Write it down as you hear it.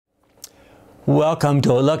Welcome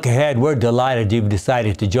to a look ahead. We're delighted you've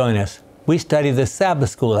decided to join us. We study the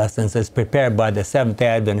Sabbath school lessons as prepared by the Seventh-day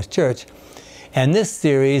Adventist Church. And this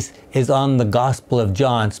series is on the Gospel of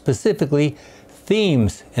John, specifically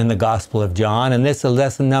themes in the Gospel of John. And this is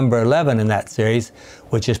lesson number 11 in that series,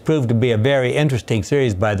 which has proved to be a very interesting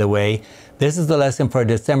series, by the way. This is the lesson for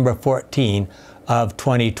December 14 of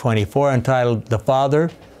 2024, entitled The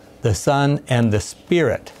Father, the Son, and the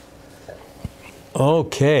Spirit.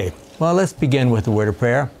 Okay, well, let's begin with a word of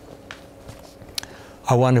prayer.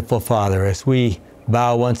 Our wonderful Father, as we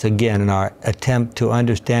bow once again in our attempt to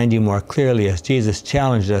understand you more clearly as Jesus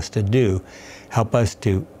challenged us to do, help us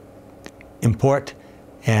to import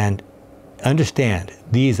and understand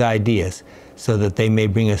these ideas so that they may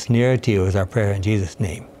bring us nearer to you, is our prayer in Jesus'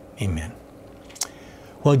 name. Amen.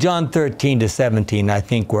 Well, John 13 to 17, I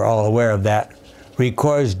think we're all aware of that,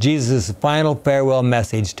 records Jesus' final farewell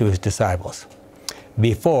message to his disciples,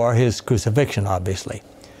 before his crucifixion, obviously.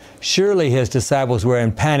 Surely his disciples were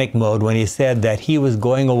in panic mode when he said that he was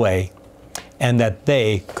going away and that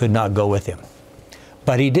they could not go with him.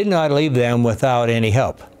 But he did not leave them without any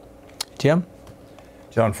help. Jim?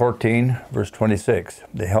 John 14, verse 26,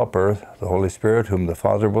 the Helper, the Holy Spirit, whom the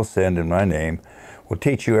Father will send in my name, will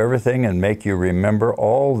teach you everything and make you remember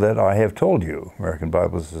all that I have told you. American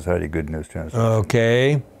Bible Society Good News Translation.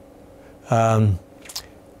 Okay.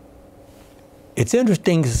 It's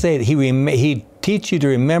interesting to say that he teach you to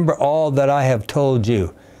remember all that I have told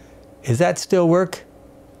you. Is that still work?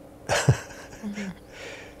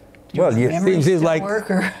 Well, it seems like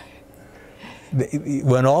when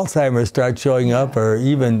Alzheimer's starts showing up, or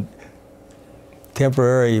even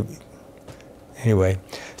temporary. Anyway,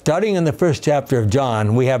 starting in the first chapter of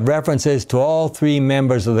John, we have references to all three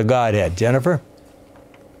members of the Godhead. Jennifer?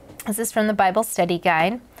 This is from the Bible Study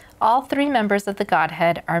Guide. All three members of the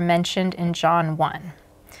Godhead are mentioned in John 1. And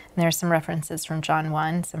there are some references from John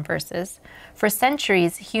 1, some verses. For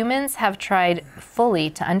centuries, humans have tried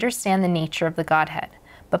fully to understand the nature of the Godhead.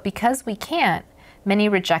 But because we can't, many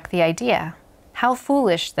reject the idea. How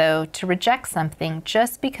foolish, though, to reject something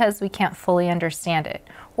just because we can't fully understand it,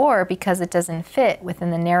 or because it doesn't fit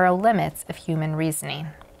within the narrow limits of human reasoning.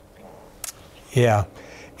 Yeah,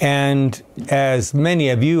 and as many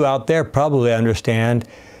of you out there probably understand,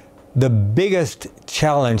 the biggest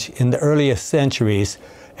challenge in the earliest centuries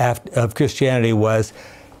of Christianity was,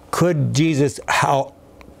 could Jesus, how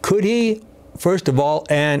could he, first of all,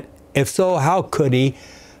 and if so, how could he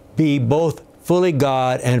be both fully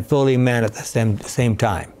God and fully man at the same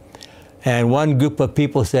time? And one group of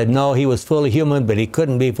people said, no, he was fully human, but he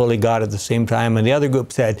couldn't be fully God at the same time. And the other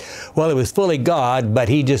group said, well, he was fully God, but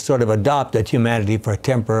he just sort of adopted humanity for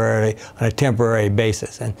on a temporary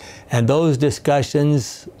basis. And those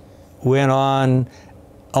discussions went on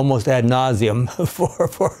almost ad nauseum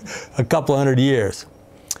for a couple hundred years.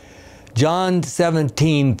 John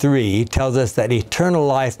 17:3 tells us that eternal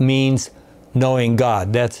life means knowing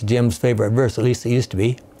God. That's Jim's favorite verse, at least it used to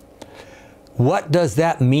be. What does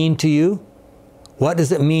that mean to you? What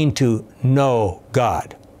does it mean to know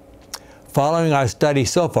God? Following our study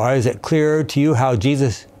so far, is it clearer to you how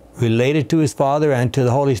Jesus related to his Father and to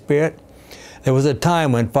the Holy Spirit? There was a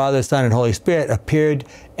time when Father, Son, and Holy Spirit appeared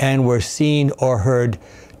and were seen or heard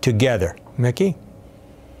together. Mickey?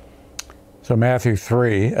 So Matthew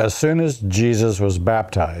 3, as soon as Jesus was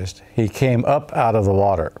baptized, he came up out of the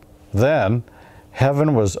water. Then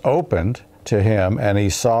heaven was opened to him, and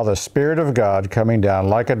he saw the Spirit of God coming down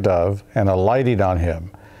like a dove and alighting on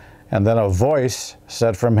him. And then a voice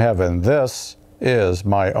said from heaven, "This is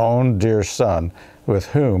my own dear Son, with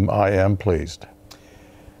whom I am pleased."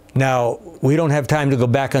 Now, we don't have time to go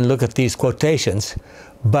back and look at these quotations,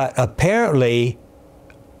 but apparently,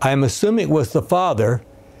 I'm assuming it was the Father,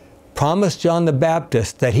 promised John the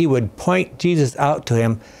Baptist that he would point Jesus out to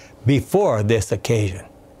him before this occasion.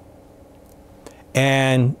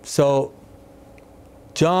 And so,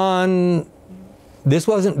 John, this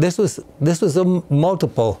was a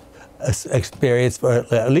multiple experience for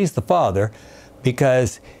at least the Father,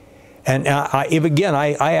 because, and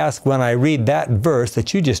I ask when I read that verse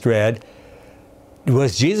that you just read,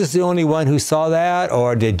 was Jesus the only one who saw that,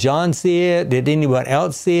 or did John see it? Did anyone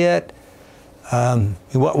else see it?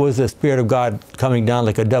 What was the Spirit of God coming down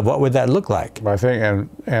like a dove? What would that look like? I think,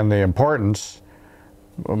 and the importance,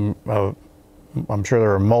 I'm sure there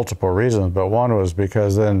were multiple reasons, but one was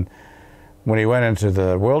because then when he went into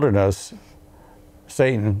the wilderness,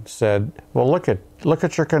 Satan said, well, look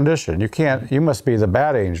at your condition. You must be the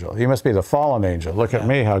bad angel. You must be the fallen angel. Look at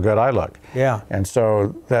me, how good I look. Yeah. And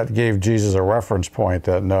so that gave Jesus a reference point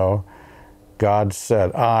that no, God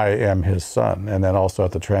said, I am his Son. And then also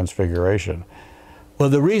at the Transfiguration. Well,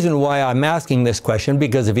 the reason why I'm asking this question,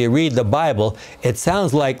 because if you read the Bible, it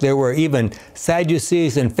sounds like there were even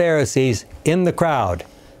Sadducees and Pharisees in the crowd.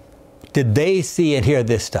 Did they see and hear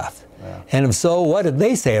this stuff? Yeah. And if so, what did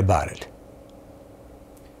they say about it?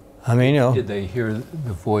 I mean, you know. Did they hear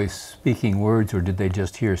the voice speaking words, or did they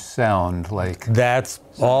just hear sound? Like that's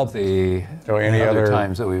all. The any other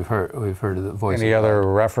times that we've heard of the voice. Any other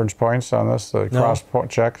reference points on this? The cross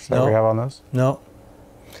checks that we have on this? No.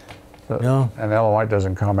 No. And Ellen White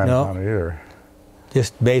doesn't comment on it either.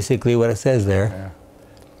 Just basically what it says there. Yeah.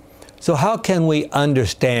 So how can we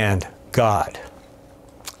understand God?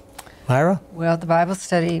 Myra? Well, the Bible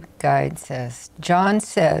study guide says, John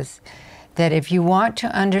says that if you want to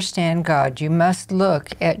understand God, you must look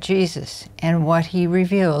at Jesus and what he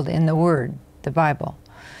revealed in the Word, the Bible.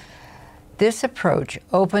 This approach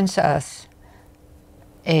opens us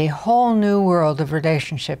a whole new world of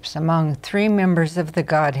relationships among three members of the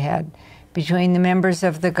Godhead, between the members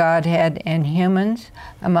of the Godhead and humans,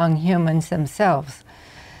 among humans themselves.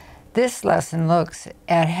 This lesson looks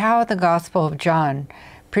at how the Gospel of John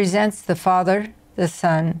presents the Father, the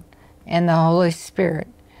Son, and the Holy Spirit,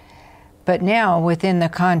 but now within the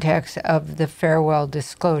context of the farewell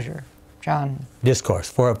disclosure. John. Discourse,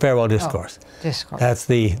 for a farewell discourse. Discourse. That's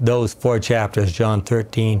those 4 chapters, John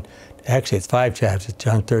 13. Actually, it's 5 chapters,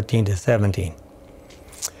 John 13 to 17.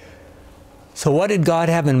 So what did God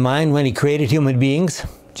have in mind when he created human beings?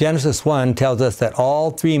 Genesis 1 tells us that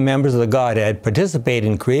all 3 members of the Godhead participate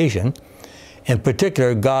in creation. In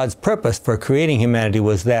particular, God's purpose for creating humanity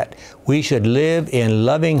was that we should live in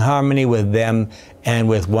loving harmony with them and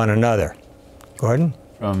with one another. Gordon?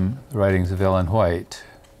 From the writings of Ellen White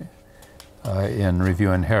in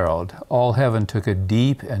Review and Herald, all heaven took a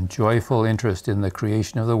deep and joyful interest in the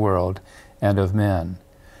creation of the world and of men.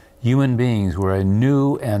 Human beings were a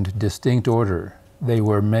new and distinct order. They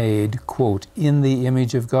were made, quote, in the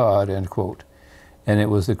image of God, end quote. And it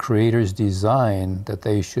was the Creator's design that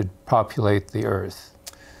they should populate the earth.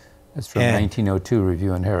 That's from 1902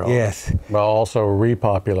 Review and Herald. Yes. Well, also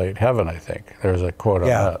repopulate heaven, I think. There's a quote on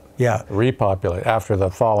that. Yeah. Repopulate. After the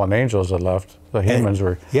fallen angels had left, the humans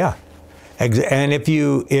were... Yeah. And if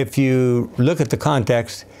you look at the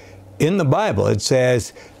context, in the Bible it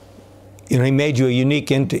says, you know, he made you a unique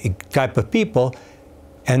type of people,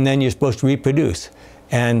 and then you're supposed to reproduce.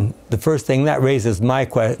 And the first thing that raises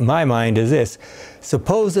my mind is this.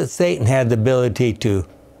 Suppose that Satan had the ability to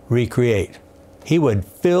recreate. He would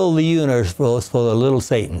fill the universe full of little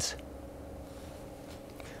Satans.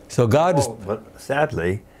 So God is... But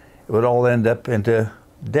sadly, it would all end up into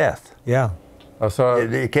death. Yeah. So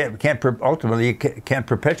It ultimately, you can't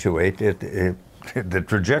perpetuate. The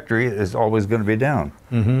trajectory is always going to be down.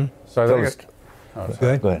 Mm-hmm. So I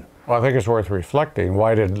think Go ahead. Well, I think it's worth reflecting.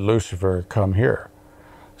 Why did Lucifer come here?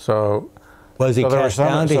 So Was he cast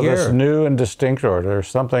down to here? This new and distinct order, there's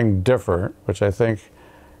something different, which I think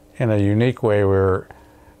in a unique way we're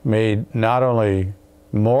made not only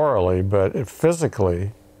morally, but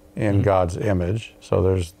physically in God's image. So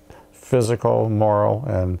there's physical, moral,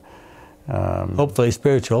 and hopefully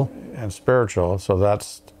spiritual. And spiritual. So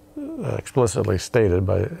that's explicitly stated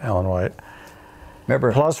by Ellen White.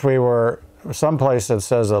 Remember, Plus we were someplace that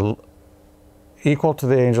says equal to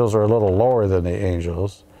the angels or a little lower than the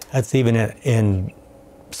angels. That's even in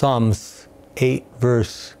Psalms 8,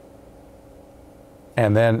 verse...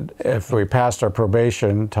 And then if we passed our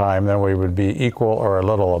probation time, then we would be equal or a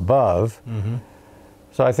little above. Mm-hmm.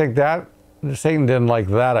 So I think that Satan didn't like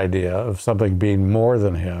that idea of something being more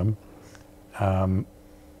than him. And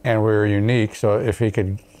we were unique, so if he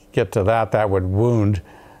could get to that, that would wound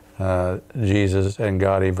Jesus and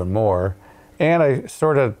God even more. And I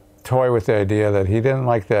sort of toy with the idea that he didn't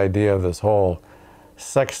like the idea of this whole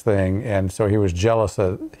sex thing, and so he was jealous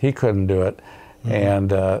that he couldn't do it. Mm-hmm.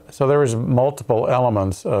 And so there was multiple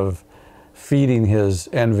elements of feeding his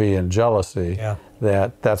envy and jealousy. Yeah.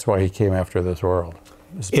 That's why he came after this world.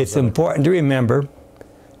 It's important to remember,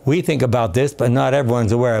 we think about this, but not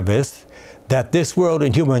everyone's aware of this, that this world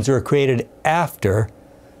and humans were created after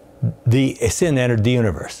the sin entered the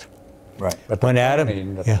universe. right. But When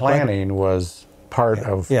the planning was part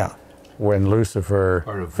of when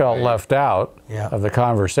Lucifer felt left out of the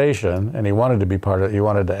conversation, and he wanted to be part of it. He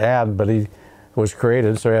wanted to add, but he was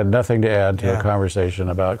created, so he had nothing to add to a conversation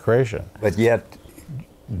about creation. But yet,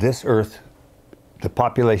 this earth, the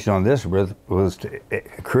population on this earth was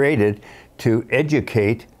created to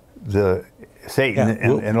educate the Satan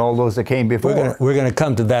and all those that came before. We're going to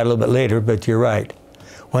come to that a little bit later, but you're right.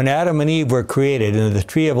 When Adam and Eve were created and the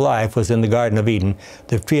tree of life was in the Garden of Eden,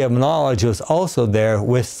 the tree of knowledge was also there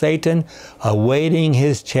with Satan awaiting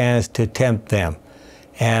his chance to tempt them.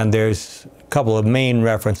 And there's couple of main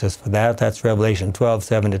references for that. That's Revelation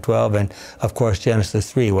 12:7-12, and of course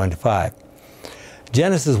Genesis 3:1-5.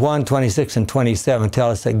 Genesis 1:26 and 27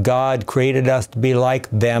 tell us that God created us to be like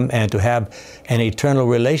them and to have an eternal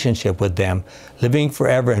relationship with them, living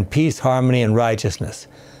forever in peace, harmony, and righteousness.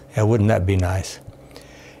 Yeah, wouldn't that be nice?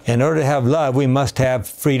 In order to have love, we must have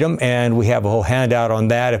freedom, and we have a whole handout on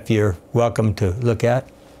that if you're welcome to look at.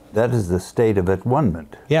 That is the state of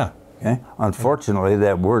at-one-ment. Yeah. Okay? Unfortunately,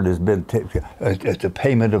 that word has been it's a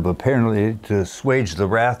payment of apparently to assuage the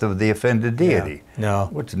wrath of the offended deity. Yeah. No.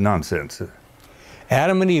 Which is nonsense.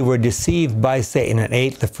 Adam and Eve were deceived by Satan and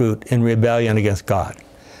ate the fruit in rebellion against God.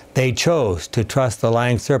 They chose to trust the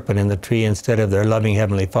lying serpent in the tree instead of their loving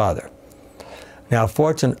Heavenly Father. Now,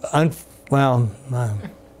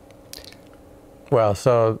 Well,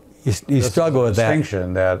 so you struggle with that.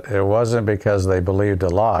 Distinction that it wasn't because they believed a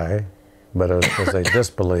lie, but it was because they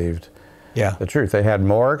disbelieved the truth. They had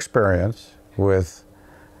more experience with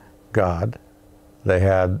God. They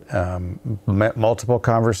had multiple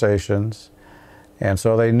conversations, and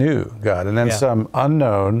so they knew God. And then some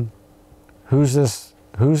unknown, who's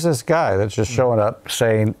this guy that's just showing up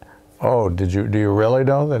saying, "Oh, do you really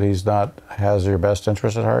know that he's not has your best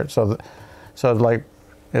interest at heart?" So like,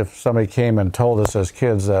 if somebody came and told us as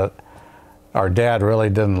kids that our dad really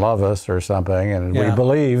didn't love us or something, and we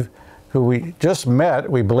believe who we just met,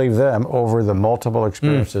 we believe them over the multiple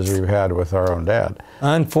experiences we've had with our own dad.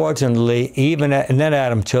 Unfortunately, and then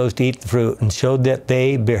Adam chose to eat the fruit and showed that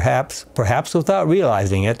they, perhaps without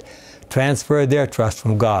realizing it, transferred their trust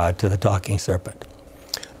from God to the talking serpent.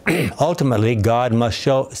 Ultimately, God must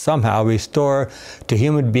somehow restore to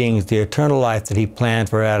human beings the eternal life that He planned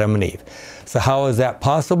for Adam and Eve. So how is that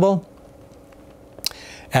possible?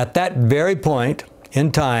 At that very point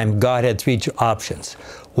in time, God had three options.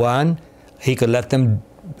 One, He could let them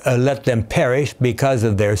perish because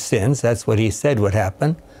of their sins. That's what He said would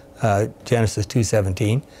happen, Genesis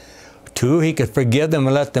 2:17. Two, He could forgive them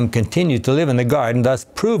and let them continue to live in the garden, thus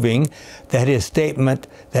proving that His statement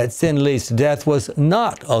that sin leads to death was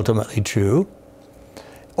not ultimately true.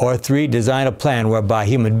 Or three, design a plan whereby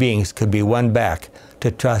human beings could be won back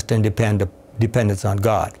to trust and dependence on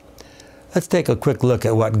God. Let's take a quick look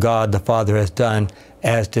at what God the Father has done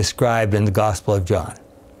as described in the Gospel of John.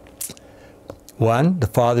 1, the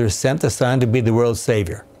Father sent the Son to be the world's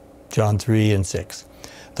Savior, John 3:6.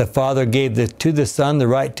 The Father gave to the Son the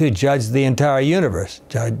right to judge the entire universe,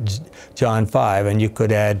 John 5, and you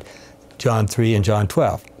could add John 3 and John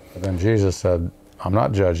 12. But then Jesus said, "I'm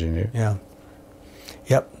not judging you." Yeah.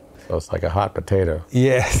 Yep. So it's like a hot potato.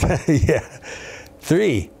 Yes. Yeah.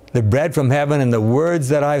 3, the bread from heaven and the words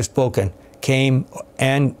that I've spoken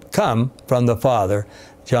come from the Father,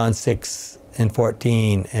 John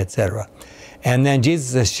 6:14, etc. And then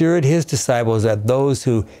Jesus assured His disciples that those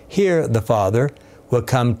who hear the Father will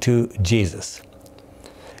come to Jesus.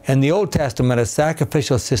 In the Old Testament, a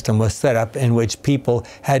sacrificial system was set up in which people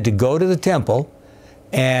had to go to the temple,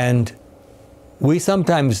 and we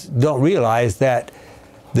sometimes don't realize that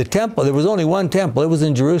the temple, there was only one temple, it was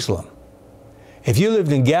in Jerusalem. If you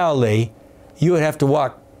lived in Galilee, you would have to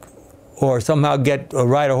walk or somehow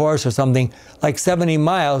ride a horse or something like 70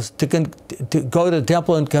 miles to go to the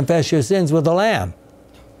temple and confess your sins with a lamb.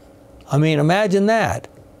 I mean, imagine that.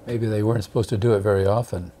 Maybe they weren't supposed to do it very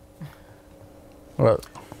often.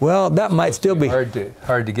 Well, that might still be hard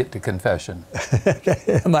to get to confession.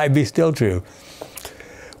 That might be still true.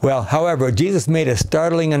 Well, however, Jesus made a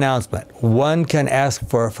startling announcement. One can ask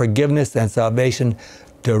for forgiveness and salvation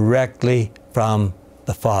directly from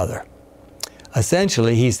the Father.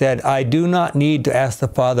 Essentially, He said, I do not need to ask the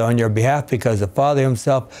Father on your behalf because the Father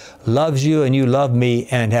Himself loves you and you love me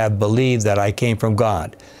and have believed that I came from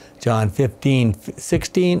God. John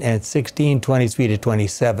 15:16 and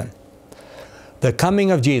 16:23-27. The coming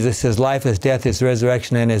of Jesus, His life, His death, His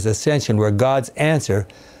resurrection, and His ascension were God's answer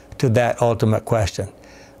to that ultimate question.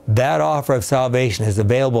 That offer of salvation is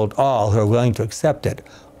available to all who are willing to accept it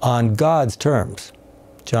on God's terms.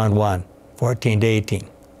 John 1:14-18.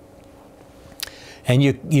 And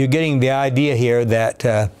you're getting the idea here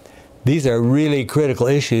that these are really critical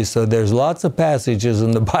issues, so there's lots of passages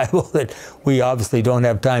in the Bible that we obviously don't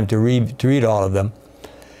have time to read all of them.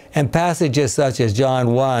 And passages such as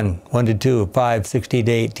John 1:1-2,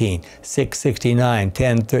 5:16-18, 6:69,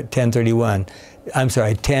 10:31,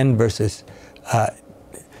 10 verses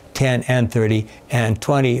 10 and 30, and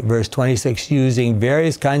 20 verse 26, using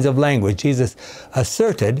various kinds of language. Jesus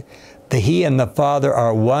asserted that He and the Father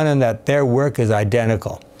are one and that their work is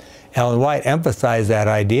identical. Ellen White emphasized that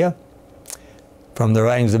idea from the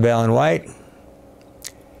writings of Ellen White.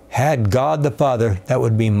 Had God the Father, that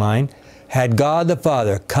would be mine, had God the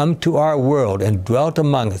Father come to our world and dwelt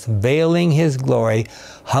among us, veiling his glory,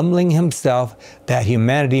 humbling himself that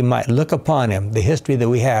humanity might look upon him, the history that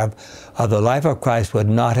we have of the life of Christ would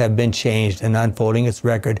not have been changed in unfolding its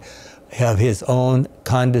record of his own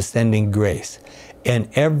condescending grace. In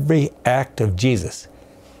every act of Jesus,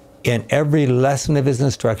 in every lesson of his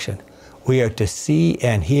instruction, we are to see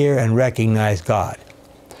and hear and recognize God.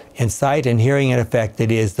 In sight and hearing and effect,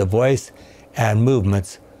 it is the voice and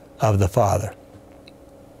movements of the Father.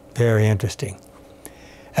 Very interesting.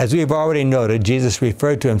 As we have already noted, Jesus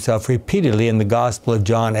referred to himself repeatedly in the Gospel of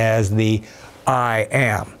John as the I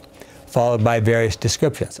am, followed by various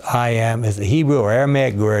descriptions. I am is the Hebrew or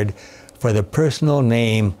Aramaic word for the personal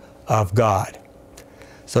name of God.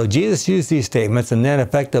 So Jesus used these statements and then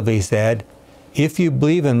effectively said, if you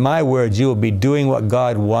believe in my words, you will be doing what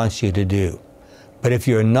God wants you to do. But if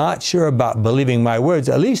you're not sure about believing my words,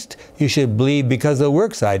 at least you should believe because of the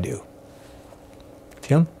works I do.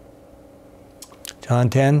 Jim? John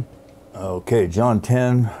 10? Okay, John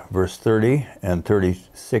 10, verse 30 and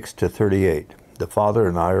 36 to 38. The Father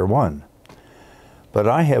and I are one. But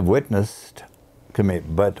I have a witness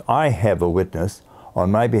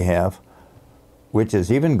on my behalf, which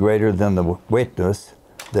is even greater than the witness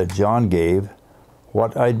that John gave.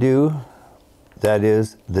 What I do, that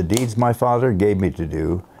is, the deeds my Father gave me to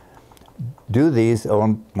do, do these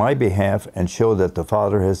on my behalf and show that the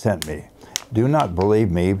Father has sent me. Do not believe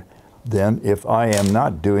me, then, if I am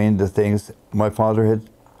not doing the things my Father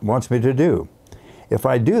wants me to do. If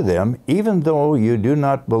I do them, even though you do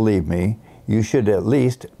not believe me, you should at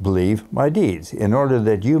least believe my deeds, in order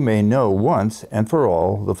that you may know once and for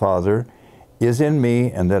all the Father is in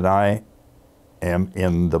me and that I am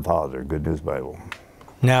in the Father. Good News Bible.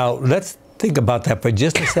 Now, let's think about that for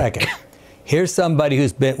just a second. Here's somebody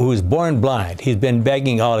who's born blind. He's been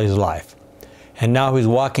begging all his life. And now he's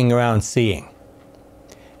walking around seeing.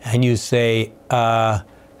 And you say,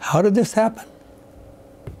 how did this happen?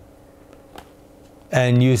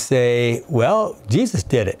 And you say, well, Jesus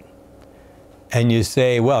did it. And you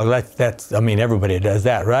say, well, that's everybody does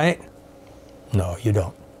that, right? No, you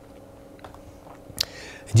don't.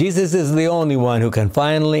 Jesus is the only one who can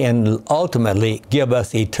finally and ultimately give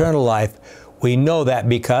us eternal life. We know that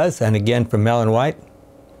because, and again from Ellen White,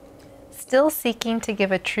 still seeking to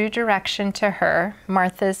give a true direction to her,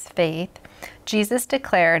 Martha's faith, Jesus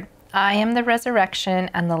declared, I am the resurrection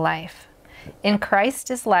and the life. In Christ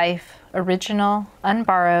is life, original,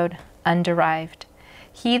 unborrowed, underived.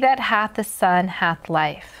 He that hath the Son hath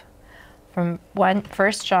life. From 1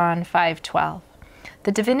 John 5:12.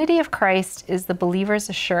 The divinity of Christ is the believer's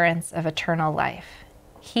assurance of eternal life.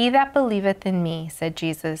 He that believeth in me, said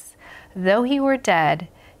Jesus, though he were dead,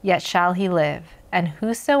 yet shall he live. And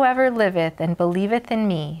whosoever liveth and believeth in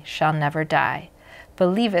me shall never die.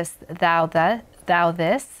 Believest thou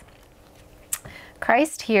this?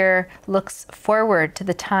 Christ here looks forward to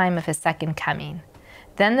the time of his second coming.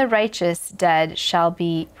 Then the righteous dead shall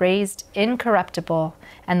be raised incorruptible,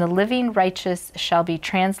 and the living righteous shall be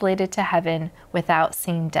translated to heaven without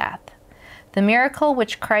seeing death. The miracle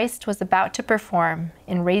which Christ was about to perform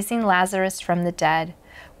in raising Lazarus from the dead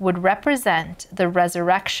would represent the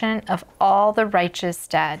resurrection of all the righteous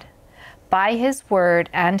dead. By his word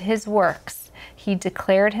and his works, he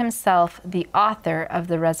declared himself the author of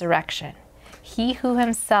the resurrection. He who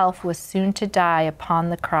himself was soon to die upon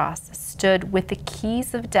the cross stood with the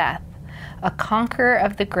keys of death, a conqueror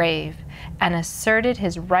of the grave, and asserted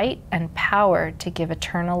his right and power to give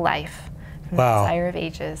eternal life. From the Desire of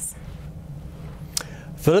Ages.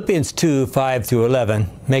 Philippians 2:5-11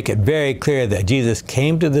 make it very clear that Jesus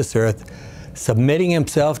came to this earth, submitting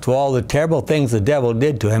himself to all the terrible things the devil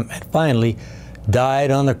did to him, and finally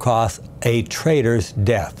died on the cross a traitor's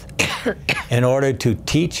death in order to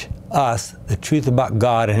teach us the truth about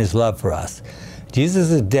God and his love for us.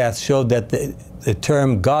 Jesus' death showed that the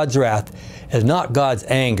term God's wrath is not God's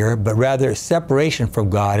anger, but rather separation from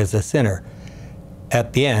God as a sinner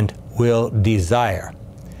at the end will desire.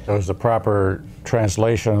 So is the proper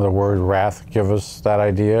translation of the word wrath give us that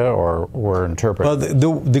idea, or we're interpreting?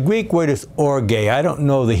 Well, the Greek word is orge. I don't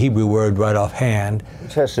know the Hebrew word right offhand.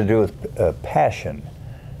 Which has to do with passion.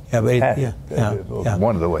 Yeah, but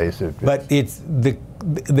one of the ways. But it's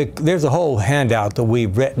there's a whole handout that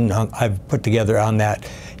we've written, I've put together on that.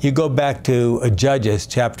 You go back to Judges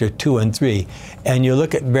chapter 2 and 3, and you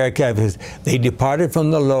look at very carefully. They departed from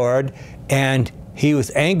the Lord, and he was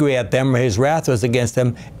angry at them, or his wrath was against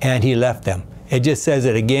them, and he left them. It just says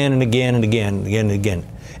it again and again and again and again and again.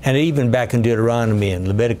 And even back in Deuteronomy and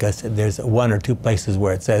Leviticus, there's one or two places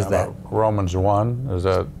where it says that. Romans 1, is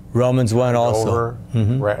that? Romans 1 also.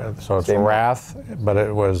 Over, so it's Same. wrath, but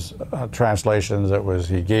it was translations. It was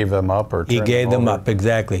he gave them up or He turned gave them over. up,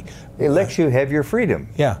 exactly. It lets you have your freedom.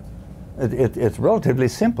 Yeah. It's relatively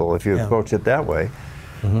simple if you Yeah. approach it that way.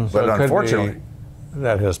 So But it could unfortunately, be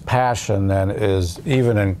that his passion then is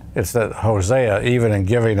even in, it's that Hosea, even in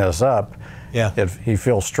giving us up, Yeah. he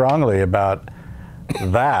feels strongly about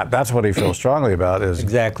that. That's what he feels strongly about is,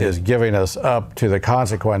 Exactly. is giving us up to the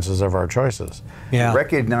consequences of our choices. Yeah.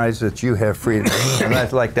 recognize that you have freedom. And I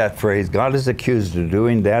like that phrase, God is accused of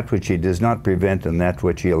doing that which he does not prevent and that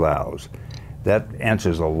which he allows. That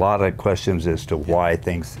answers a lot of questions as to why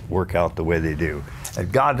things work out the way they do.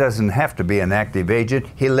 And God doesn't have to be an active agent.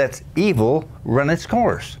 He lets evil run its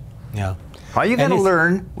course. Yeah. How are you And going to it's-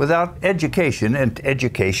 learn without education? And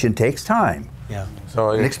education takes time. Yeah. So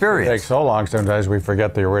An it experience. takes so long sometimes we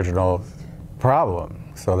forget the original problem.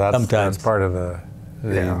 So that's Sometimes. part of the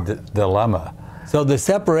Yeah. dilemma. So the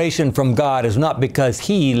separation from God is not because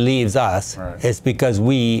he leaves us, Right. it's because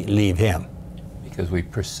we leave him. Because we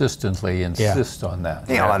persistently insist on that.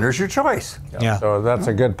 He honors your choice. Yeah. So that's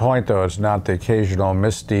a good point, though. It's not the occasional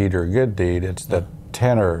misdeed or good deed. It's the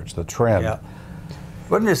tenor. It's the trend. Yeah.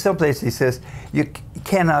 Wasn't there someplace he says, you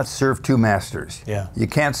cannot serve two masters. Yeah. You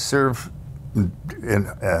can't serve in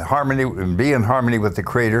harmony, and be in harmony with the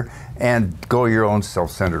Creator and go your own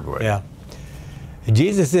self-centered way. Yeah.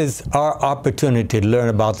 Jesus is our opportunity to learn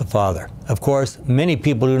about the Father. Of course, many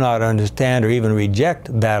people do not understand or even reject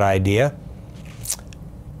that idea.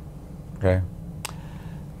 Okay.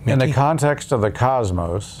 In the Mickey? context of the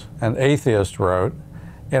cosmos, an atheist wrote,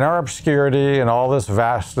 "In our obscurity and all this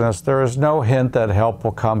vastness, there is no hint that help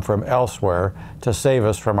will come from elsewhere to save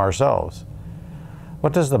us from ourselves.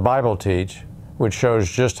 What does the Bible teach, which shows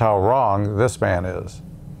just how wrong this man is?"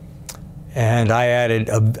 And I added,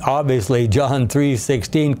 obviously, John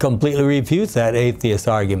 3:16 completely refutes that atheist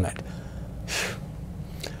argument.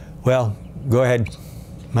 Well, go ahead,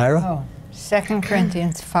 Myra. Oh, 2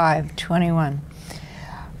 Corinthians 5:21.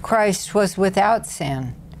 Christ was without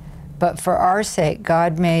sin, but for our sake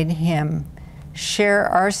God made him share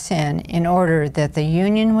our sin in order that the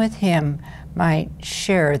union with him might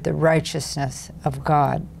share the righteousness of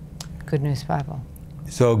God. Good News Bible.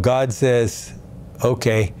 So God says,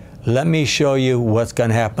 okay, let me show you what's going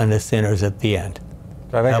to happen to sinners at the end.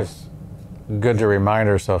 I think Yep. it's good to remind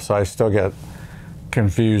ourselves. So I still get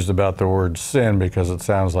confused about the word sin because it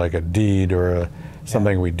sounds like a deed or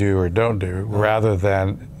something we do or don't do, rather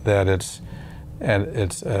than that it's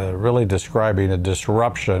really describing a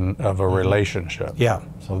disruption of a relationship. Yeah.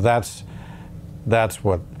 So that's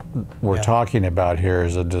what we're Yeah. talking about here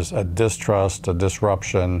is a distrust, a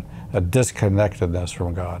disruption, a disconnectedness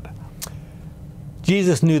from God.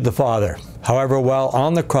 Jesus knew the Father. However, while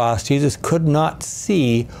on the cross, Jesus could not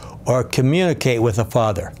see or communicate with the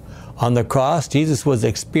Father. On the cross, Jesus was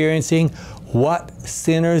experiencing what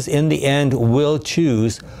sinners in the end will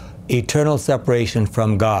choose, eternal separation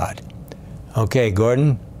from God. Okay,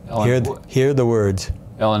 Gordon, hear the words.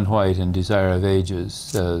 Ellen White in Desire of Ages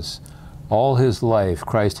says, all his life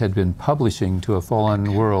Christ had been publishing to a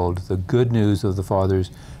fallen world the good news of the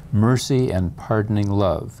Father's mercy and pardoning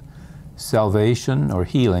love. Salvation or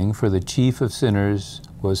healing for the chief of sinners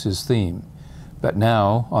was his theme. But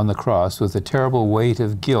now, on the cross, with the terrible weight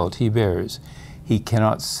of guilt he bears, he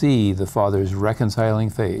cannot see the Father's reconciling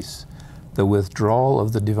face. The withdrawal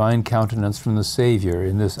of the divine countenance from the Savior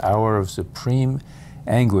in this hour of supreme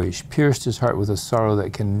anguish pierced his heart with a sorrow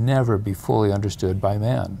that can never be fully understood by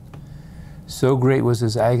man. So great was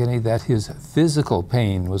his agony that his physical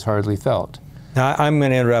pain was hardly felt. Now, I'm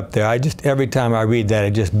going to interrupt there. Every time I read that,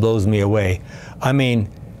 it just blows me away. I mean,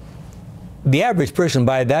 the average person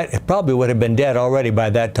by that probably would have been dead already by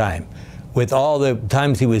that time, with all the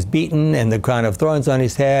times he was beaten and the crown of thorns on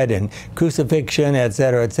his head and crucifixion,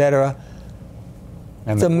 etc., etc.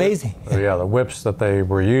 And It's amazing. The whips that they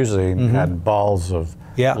were using had balls of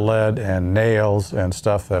Yeah. lead and nails and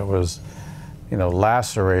stuff that was,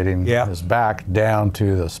 lacerating Yeah. his back down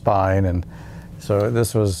to the spine, and so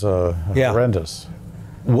this was Yeah. horrendous.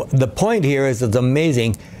 The point here is it's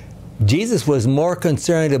amazing. Jesus was more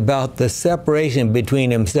concerned about the separation between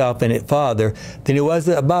himself and his Father than he was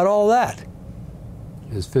about all that,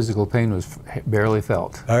 His physical pain was barely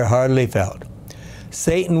felt. or hardly felt.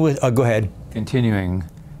 Satan was, go ahead. Continuing,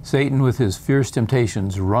 Satan with his fierce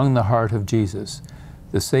temptations wrung the heart of Jesus.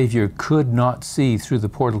 The Savior could not see through the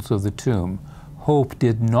portals of the tomb. Hope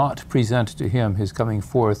did not present to him his coming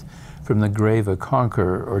forth from the grave a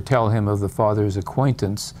conqueror, or tell him of the Father's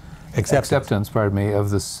acceptance of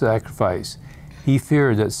the sacrifice. He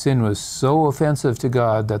feared that sin was so offensive to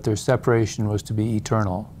God that their separation was to be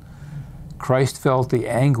eternal. Christ felt the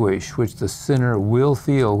anguish which the sinner will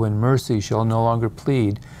feel when mercy shall no longer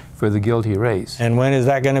plead for the guilty race. And when is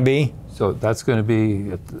that going to be? So that's going to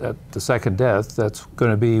be at the second death. That's going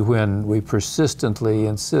to be when we persistently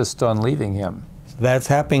insist on leaving him. That's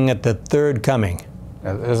happening at the third coming.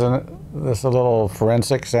 Isn't this a little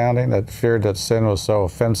forensic sounding, that feared that sin was so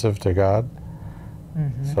offensive to God?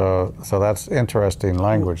 So that's interesting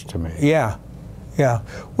language to me. Yeah, yeah.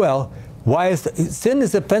 Well, why is sin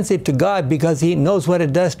is offensive to God? Because he knows what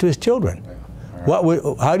it does to his children.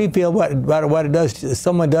 How do you feel about what it does to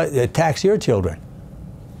someone attacks your children?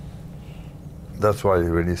 That's why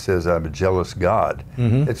when he says, I'm a jealous God,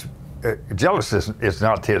 it's jealous is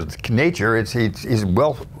not his nature. He's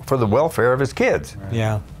for the welfare of his kids.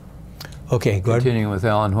 Yeah. Okay, go ahead. Continuing with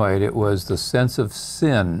Ellen White, it was the sense of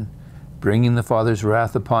sin bringing the Father's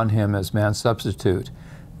wrath upon him as man's substitute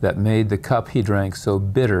that made the cup he drank so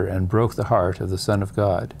bitter and broke the heart of the Son of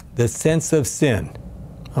God. The sense of sin.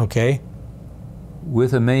 Okay.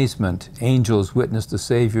 With amazement, angels witnessed the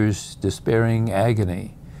Savior's despairing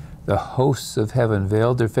agony. The hosts of heaven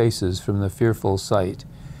veiled their faces from the fearful sight.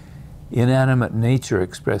 Inanimate nature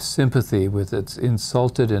expressed sympathy with its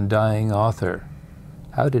insulted and dying author.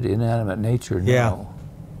 How did inanimate nature know? Yeah.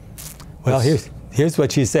 Well, here's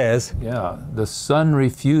what she says. Yeah. The sun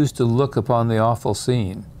refused to look upon the awful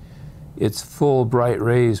scene. Its full bright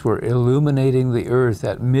rays were illuminating the earth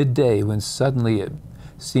at midday when suddenly it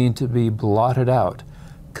seemed to be blotted out.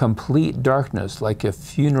 Complete darkness, like a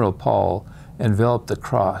funeral pall, enveloped the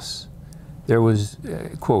cross. There was,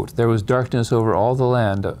 quote, there was darkness over all the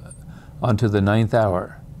land unto the 9th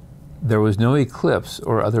hour. There was no eclipse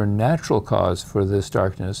or other natural cause for this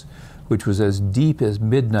darkness, which was as deep as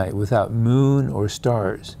midnight without moon or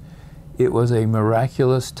stars. It was a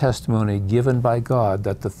miraculous testimony given by God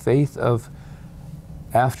that the faith of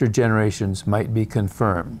after generations might be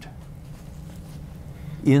confirmed.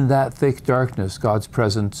 In that thick darkness, God's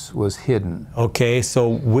presence was hidden. Okay,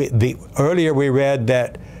 so earlier we read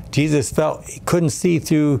that Jesus felt he couldn't see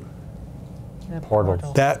through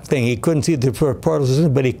that thing. He couldn't see the portals,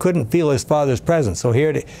 but he couldn't feel his Father's presence. So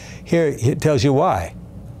here it tells you why.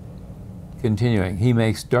 Continuing, he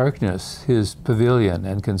makes darkness his pavilion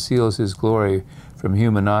and conceals his glory from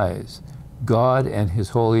human eyes. God and his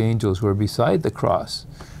holy angels were beside the cross.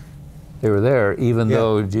 They were there even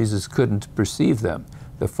though Jesus couldn't perceive them.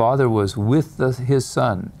 The Father was with his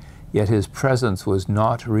Son, yet his presence was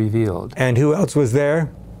not revealed. And who else was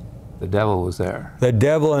there? The devil was there. The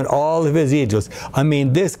devil and all of his angels. I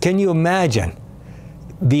mean, can you imagine?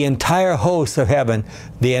 The entire host of heaven,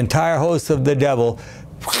 the entire host of the devil.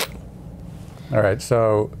 All right,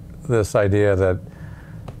 so this idea that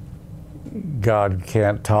God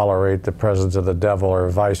can't tolerate the presence of the devil or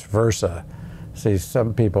vice versa. See,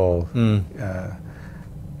 some people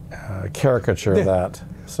caricature that.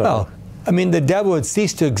 So, well, I mean, the devil would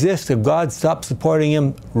cease to exist if God stopped supporting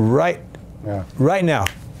him right now,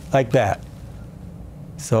 like that.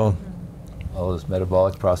 So all his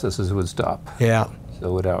metabolic processes would stop. Yeah.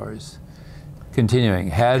 So would ours.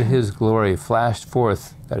 Continuing, had his glory flashed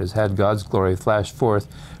forth, that is, had God's glory flashed forth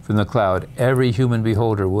from the cloud, every human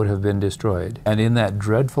beholder would have been destroyed. And in that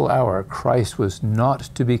dreadful hour, Christ was not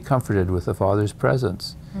to be comforted with the Father's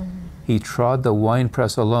presence. He trod the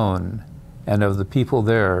winepress alone, and of the people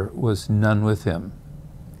there was none with him.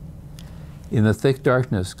 In the thick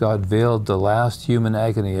darkness, God veiled the last human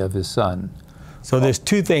agony of his Son. So there's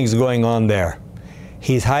two things going on there.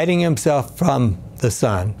 He's hiding himself from the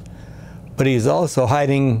Son, but he's also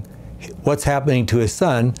hiding what's happening to his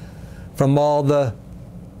Son from all the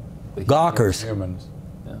gawkers. Humans.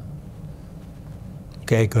 Yeah.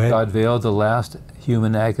 Okay, go ahead. God veiled the last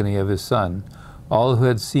human agony of his Son. All who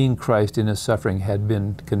had seen Christ in his suffering had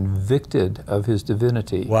been convicted of his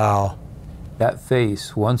divinity. Wow. That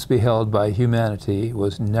face, once beheld by humanity,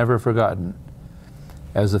 was never forgotten.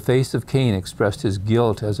 As the face of Cain expressed his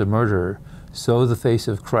guilt as a murderer, so the face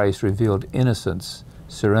of Christ revealed innocence,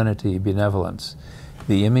 serenity, benevolence,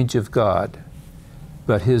 the image of God.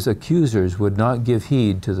 But his accusers would not give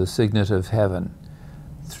heed to the signet of heaven.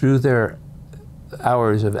 Through their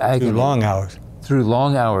hours of agony, through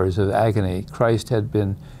long hours of agony, Christ had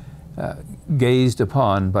been gazed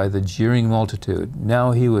upon by the jeering multitude.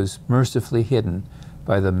 Now he was mercifully hidden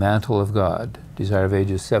by the mantle of God. Desire of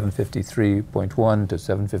Ages 753.1 to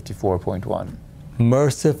 754.1.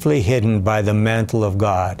 Mercifully hidden by the mantle of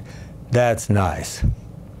God. That's nice.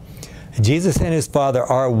 Jesus and his Father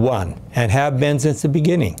are one and have been since the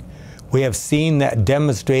beginning. We have seen that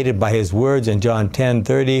demonstrated by his words in John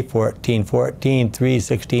 10:30, 14:14,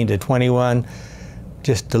 3:16 to 21.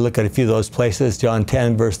 Just to look at a few of those places, John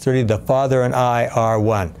 10, verse 30, the Father and I are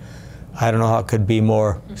one. I don't know how it could be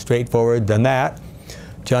more straightforward than that.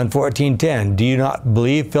 John 14:10. Do you not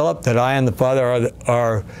believe, Philip, that I and the Father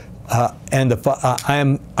I am in the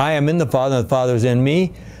Father, and the Father is in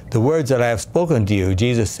me? The words that I have spoken to you,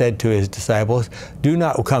 Jesus said to his disciples, do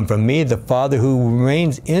not come from me. The Father who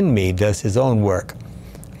remains in me does his own work.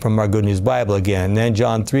 From our Good News Bible again. And then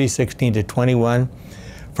John 3:16-21.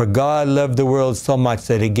 For God loved the world so much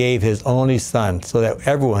that he gave his only Son, so that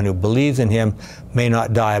everyone who believes in him may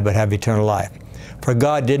not die but have eternal life. For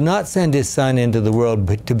God did not send his Son into the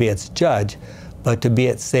world to be its judge, but to be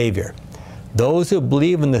its Savior. Those who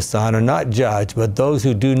believe in the Son are not judged, but those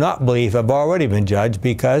who do not believe have already been judged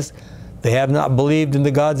because they have not believed in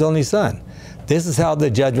the God's only Son. This is how the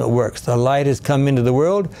judgment works. The light has come into the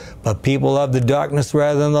world, but people love the darkness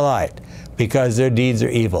rather than the light, because their deeds are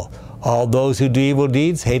evil. All those who do evil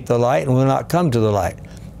deeds hate the light and will not come to the light,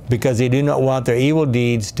 because they do not want their evil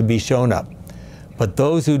deeds to be shown up. But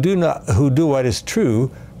those who do what is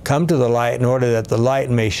true come to the light in order that the light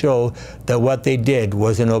may show that what they did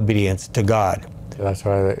was in obedience to God. That's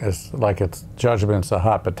why it's like it's judgment's a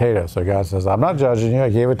hot potato. So God says, I'm not judging you, I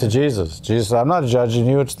gave it to Jesus. Jesus said, I'm not judging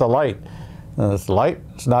you, it's the light. And it's light,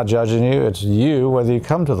 it's not judging you, it's you whether you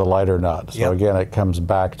come to the light or not. So again, it comes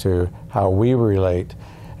back to how we relate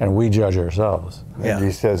and we judge ourselves. Yeah. And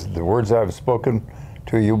he says, the words I have spoken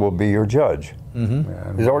to you will be your judge.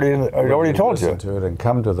 Mm-hmm. He's already told you. Listen to it and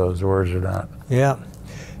come to those words or not. Yeah.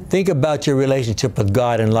 Think about your relationship with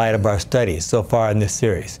God in light of our studies so far in this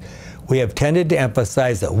series. We have tended to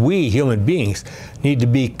emphasize that we, human beings, need to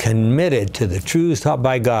be committed to the truths taught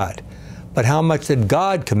by God. But how much did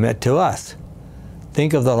God commit to us?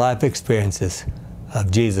 Think of the life experiences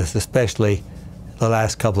of Jesus, especially the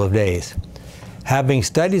last couple of days. Having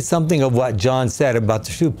studied something of what John said about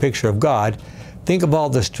the true picture of God, think of all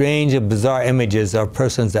the strange and bizarre images of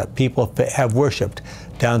persons that people have worshipped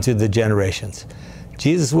down through the generations.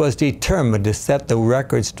 Jesus was determined to set the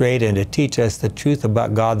record straight and to teach us the truth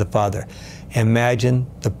about God the Father. Imagine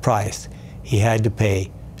the price he had to pay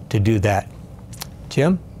to do that.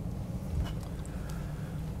 Jim?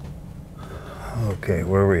 Okay,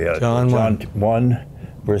 where are we at? John 1,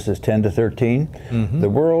 verses 10-13. Mm-hmm. The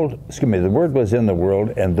Word was in the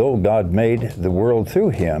world, and though God made the world through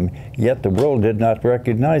him, yet the world did not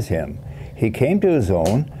recognize him. He came to his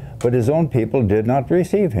own, but his own people did not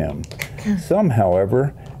receive him. Some,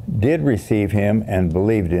 however, did receive him and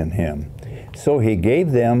believed in him. So he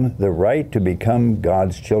gave them the right to become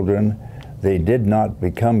God's children. They did not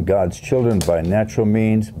become God's children by natural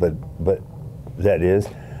means, but that is,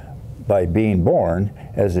 by being born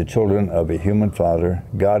as the children of a human father.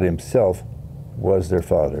 God himself was their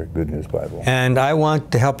father. Good News Bible. And I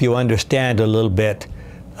want to help you understand a little bit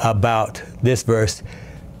about this verse.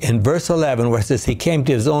 In verse 11, where it says he came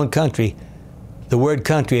to his own country, the word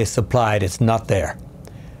country is supplied, it's not there.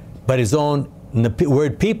 But the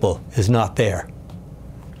word people is not there.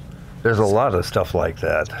 There's a lot of stuff like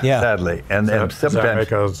that, sadly. And Does that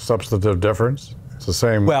make a substantive difference? It's the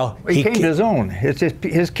same. Well, he came to his own. It's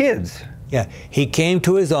his kids. Yeah, he came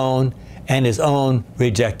to his own, and his own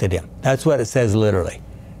rejected him. That's what it says literally.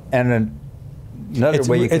 And another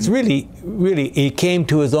way it's really, he came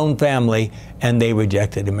to his own family, and they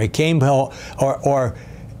rejected him. He came home, or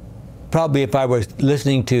probably if I was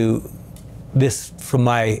listening to this from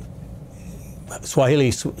my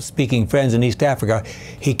Swahili-speaking friends in East Africa,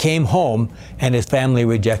 he came home, and his family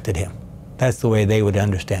rejected him. That's the way they would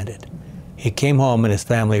understand it. He came home and his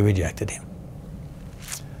family rejected him.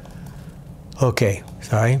 Okay,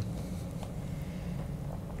 sorry.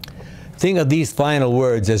 Think of these final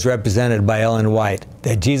words as represented by Ellen White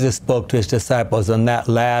that Jesus spoke to his disciples on that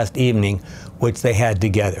last evening which they had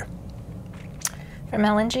together. From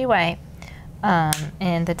Ellen G. White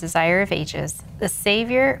in The Desire of Ages, the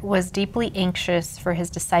Savior was deeply anxious for his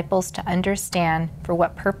disciples to understand for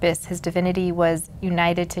what purpose his divinity was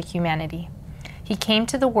united to humanity. He came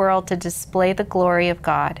to the world to display the glory of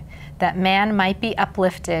God, that man might be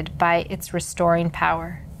uplifted by its restoring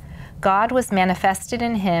power. God was manifested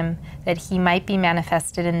in him, that he might be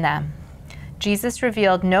manifested in them. Jesus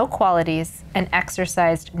revealed no qualities and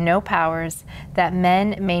exercised no powers that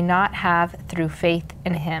men may not have through faith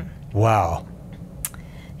in him. Wow.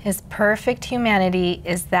 His perfect humanity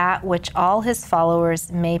is that which all his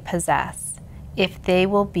followers may possess, if they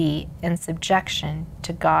will be in subjection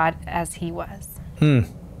to God as he was. Could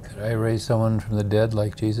I raise someone from the dead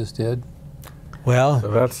like Jesus did? Well,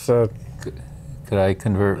 So that's Could I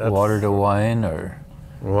convert water to wine, or?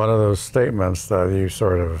 one of those statements that you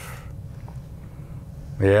sort of,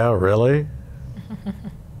 yeah, really?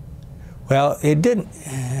 well, it didn't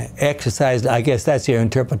exercise, I guess that's your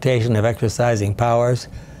interpretation of exercising powers.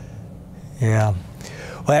 Yeah.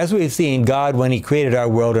 Well, as we've seen, God, when He created our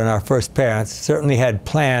world and our first parents, certainly had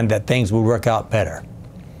planned that things would work out better.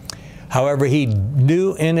 However, He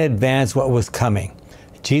knew in advance what was coming.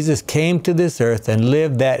 Jesus came to this earth and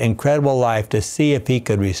lived that incredible life to see if He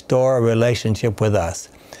could restore a relationship with us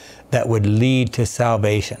that would lead to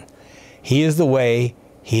salvation. He is the way,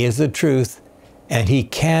 He is the truth, and He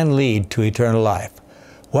can lead to eternal life.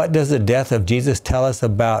 What does the death of Jesus tell us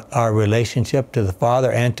about our relationship to the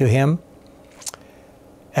Father and to Him?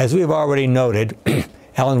 As we've already noted,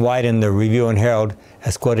 Ellen White in the Review and Herald,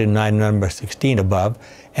 as quoted in number 16 above,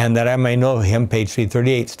 and that I may know Him, page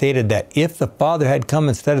 338, stated that if the Father had come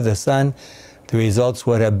instead of the Son, the results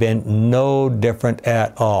would have been no different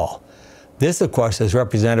at all. This, of course, is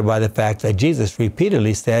represented by the fact that Jesus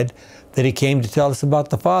repeatedly said that He came to tell us about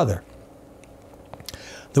the Father.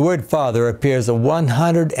 The word Father appears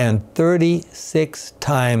 136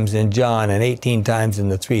 times in John and 18 times in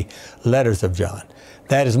the 3 letters of John.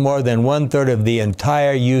 That is more than 1/3 of the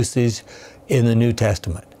entire usage in the New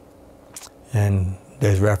Testament. And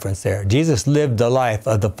there's reference there. Jesus lived the life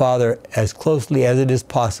of the Father as closely as it is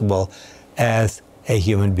possible as a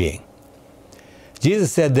human being.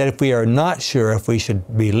 Jesus said that if we are not sure if we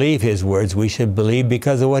should believe His words, we should believe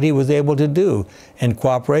because of what He was able to do in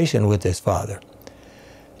cooperation with His Father.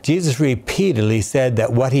 Jesus repeatedly said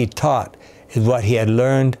that what He taught is what He had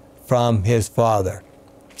learned from His Father.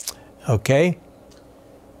 Okay?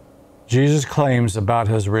 Jesus' claims about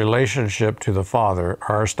His relationship to the Father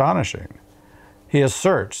are astonishing. He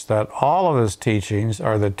asserts that all of His teachings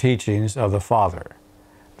are the teachings of the Father,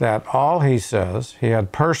 that all He says He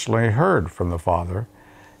had personally heard from the Father,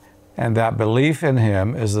 and that belief in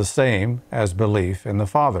Him is the same as belief in the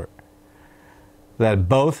Father, that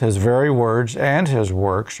both His very words and His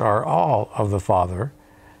works are all of the Father,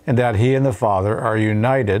 and that He and the Father are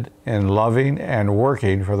united in loving and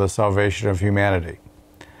working for the salvation of humanity.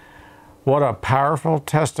 What a powerful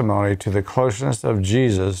testimony to the closeness of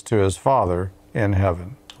Jesus to His Father in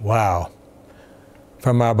heaven. Wow.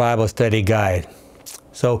 From our Bible study guide.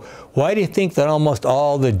 So why do you think that almost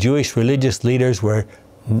all the Jewish religious leaders were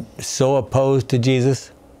so opposed to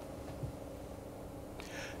Jesus?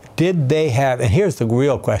 Did they have, and here's the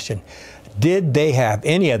real question, did they have,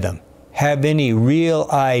 any of them, have any real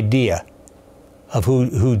idea of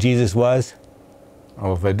who Jesus was?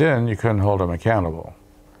 Well, if they didn't, you couldn't hold Him accountable.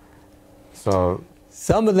 So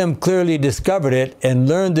some of them clearly discovered it and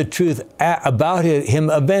learned the truth about Him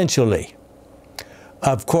eventually.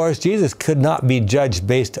 Of course, Jesus could not be judged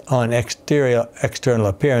based on external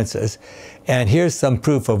appearances. And here's some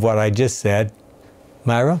proof of what I just said.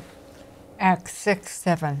 Myra? Acts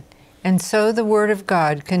 6:7. And so the word of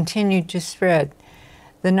God continued to spread.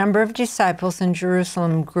 The number of disciples in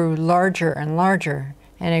Jerusalem grew larger and larger,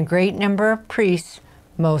 and a great number of priests,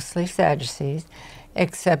 mostly Sadducees,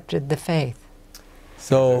 accepted the faith.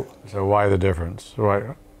 So why the difference?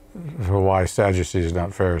 Why Sadducees,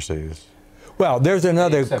 not Pharisees? Well, there's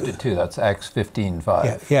another. They accepted too. That's Acts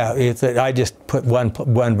 15:5. Yeah. I just put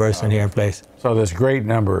one verse in here in place. So this great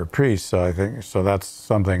number of priests, I think. So that's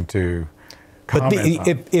something to comment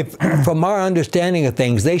on. If from our understanding of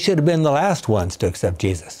things, they should have been the last ones to accept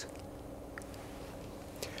Jesus.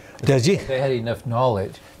 They had enough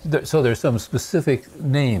knowledge. So there's some specific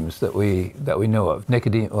names that we know of.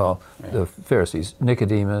 The Pharisees: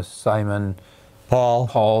 Nicodemus, Simon,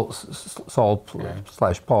 Saul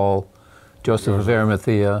 / Paul, Joseph of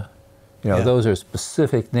Arimathea. Those are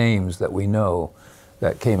specific names that we know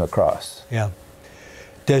that came across. Yeah.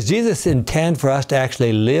 Does Jesus intend for us to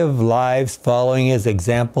actually live lives following His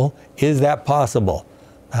example? Is that possible?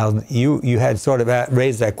 Now, you had sort of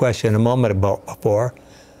raised that question a moment before.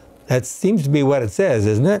 That seems to be what it says,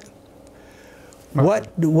 isn't it?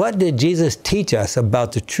 What did Jesus teach us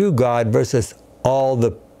about the true God versus all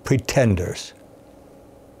the pretenders?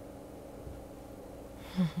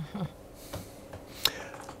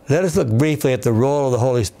 Let us look briefly at the role of the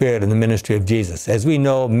Holy Spirit in the ministry of Jesus. As we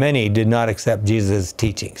know, many did not accept Jesus'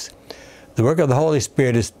 teachings. The work of the Holy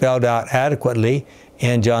Spirit is spelled out adequately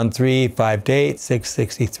in John 3:5-8,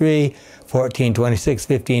 6:63, 14:26,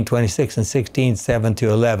 15:26, and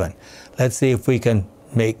 16:7-11. Let's see if we can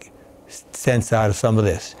make sense out of some of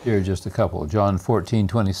this. Here are just a couple. John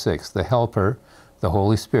 14:26, the Helper, the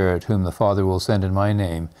Holy Spirit, whom the Father will send in my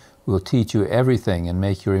name, will teach you everything and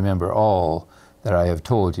make you remember all that I have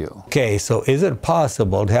told you. Okay, so is it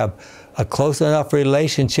possible to have a close enough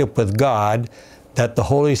relationship with God that the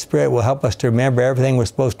Holy Spirit will help us to remember everything we're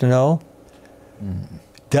supposed to know?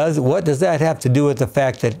 What does that have to do with the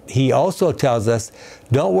fact that He also tells us,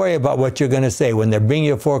 don't worry about what you're going to say when they bring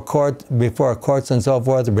you before courts and so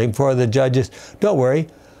forth, or before the judges? Don't worry.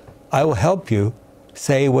 I will help you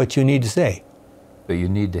say what you need to say. But you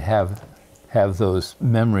need to have those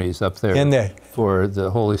memories up there In there. for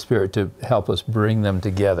the Holy Spirit to help us bring them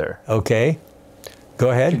together. Okay?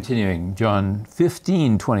 Go ahead. Continuing, John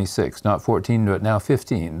 15:26, not 14, but now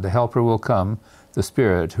 15. The Helper will come, the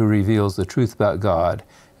Spirit who reveals the truth about God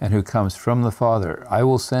and who comes from the Father. I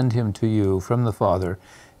will send him to you from the Father,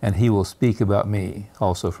 and he will speak about me,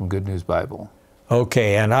 also from Good News Bible.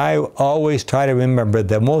 Okay, and I always try to remember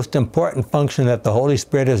the most important function that the Holy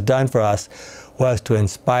Spirit has done for us was to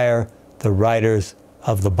inspire the writers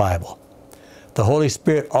of the Bible. The Holy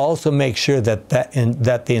Spirit also makes sure that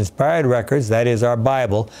the inspired records, that is our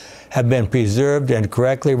Bible, have been preserved and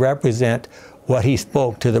correctly represent what he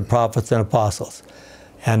spoke to the prophets and apostles.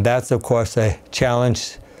 And that's, of course, a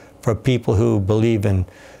challenge for people who believe in,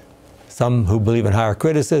 some who believe in higher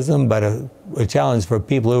criticism, but a challenge for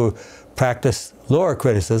people who practice lower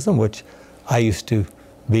criticism, which I used to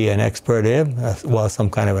be an expert in, well, some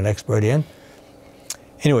kind of an expert in.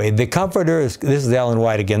 Anyway, the Comforter is, this is Ellen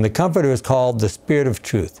White again, the Comforter is called the Spirit of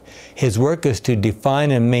Truth. His work is to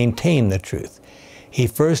define and maintain the truth. He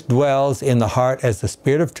first dwells in the heart as the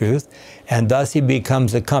Spirit of Truth, and thus he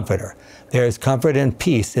becomes a comforter. There is comfort and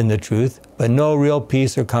peace in the truth, but no real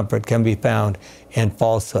peace or comfort can be found in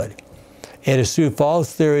falsehood. It is through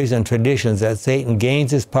false theories and traditions that Satan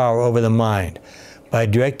gains his power over the mind. By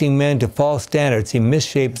directing men to false standards, he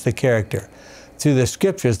misshapes the character. Through the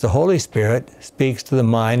Scriptures, the Holy Spirit speaks to the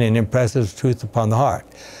mind and impresses truth upon the heart.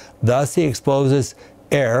 Thus he exposes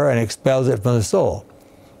error and expels it from the soul.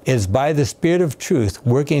 It is by the Spirit of truth,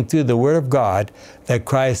 working through the Word of God, that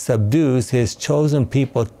Christ subdues his chosen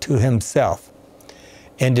people to himself.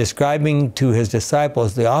 In describing to his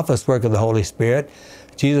disciples the office work of the Holy Spirit,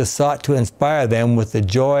 Jesus sought to inspire them with the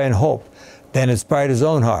joy and hope that inspired his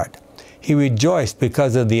own heart. He rejoiced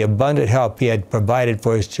because of the abundant help he had provided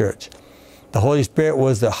for his church. The Holy Spirit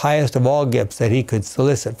was the highest of all gifts that he could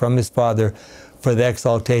solicit from his Father for the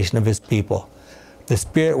exaltation of his people. The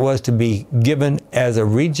Spirit was to be given as a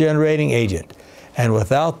regenerating agent, and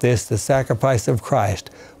without this, the sacrifice of Christ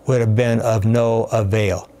would have been of no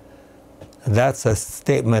avail. That's a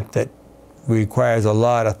statement that requires a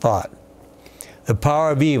lot of thought. The power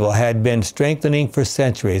of evil had been strengthening for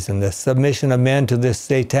centuries, and the submission of men to this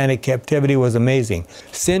satanic captivity was amazing.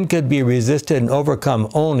 Sin could be resisted and overcome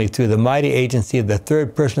only through the mighty agency of the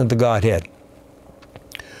third person of the Godhead,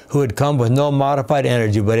 who had come with no modified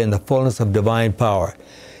energy, but in the fullness of divine power.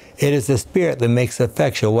 It is the Spirit that makes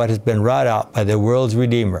effectual what has been wrought out by the world's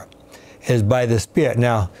Redeemer. It is by the Spirit.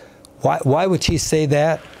 Now, why would she say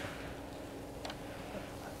that?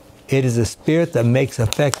 It is the Spirit that makes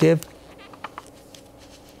effective.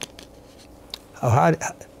 How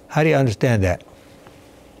do you understand that?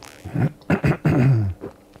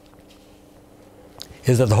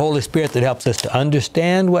 Is it the Holy Spirit that helps us to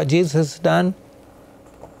understand what Jesus has done?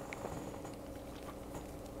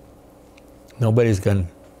 Nobody's going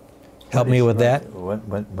to help me with that.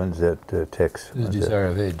 When's that text? The desire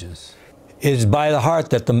of ages. It is by the heart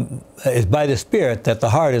that is by the Spirit that the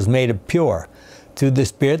heart is made pure. Through the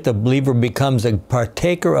Spirit, the believer becomes a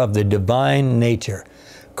partaker of the divine nature.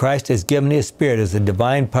 Christ has given his Spirit as a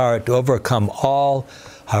divine power to overcome all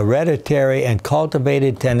hereditary and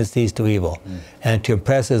cultivated tendencies to evil and to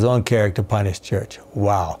impress his own character upon his church.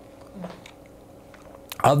 Wow.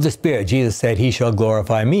 Of the Spirit, Jesus said, he shall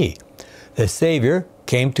glorify me. The Savior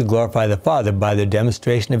came to glorify the Father by the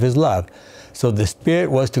demonstration of his love. So the Spirit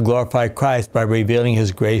was to glorify Christ by revealing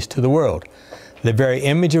his grace to the world. The very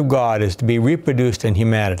image of God is to be reproduced in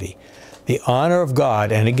humanity. The honor of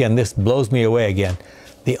God, and again, this blows me away again,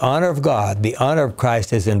 the honor of God, the honor of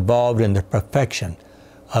Christ is involved in the perfection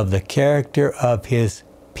of the character of his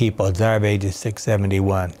people. Desire of Ages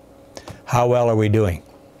 671. How well are we doing?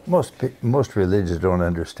 Most religions don't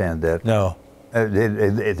understand that. No.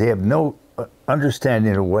 They have no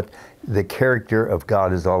understanding of what the character of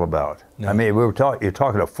God is all about. No. I mean, you're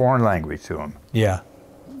talking a foreign language to them. Yeah.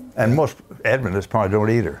 And most Adventists probably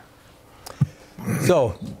don't either.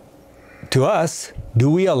 So, to us, do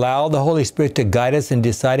we allow the Holy Spirit to guide us in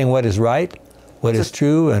deciding what is right, what is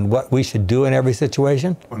true, and what we should do in every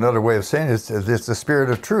situation? Another way of saying it is it's the Spirit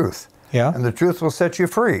of truth. Yeah. And the truth will set you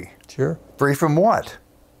free. Sure. Free from what?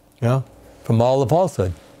 Yeah. From all the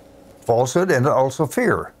falsehood. Falsehood and also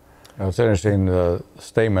fear. It's interesting, the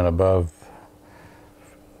statement above,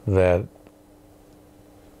 that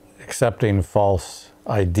accepting false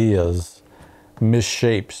ideas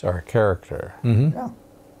misshapes our character. Mm-hmm. Yeah.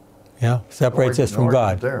 Yeah. Separates us from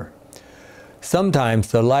God. There.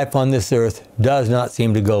 Sometimes the life on this earth does not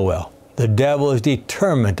seem to go well. The devil is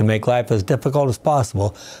determined to make life as difficult as possible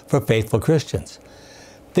for faithful Christians.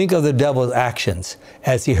 Think of the devil's actions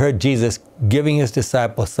as he heard Jesus giving his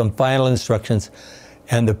disciples some final instructions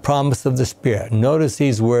and the promise of the Spirit. Notice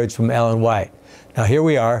these words from Ellen White. Now here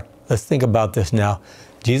we are. Let's think about this now.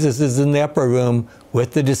 Jesus is in the upper room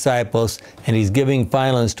with the disciples, and he's giving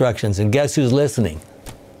final instructions. And guess who's listening?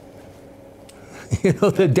 You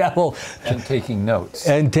know, the devil. And taking notes.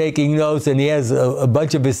 And taking notes, and he has a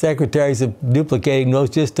bunch of his secretaries duplicating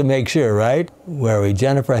notes just to make sure, right? Where are we?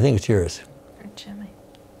 Jennifer, I think it's yours. Or Jimmy.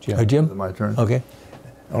 Jim? Or Jim? Is it my turn? Okay.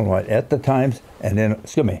 All right. At the times, and in,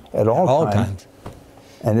 excuse me, at all times,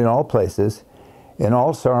 and in all places, in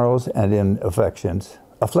all sorrows and in afflictions,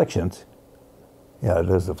 yeah, it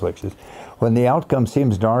is afflictions, when the outcome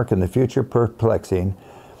seems dark and the future perplexing,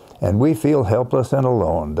 and we feel helpless and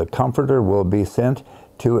alone, the Comforter will be sent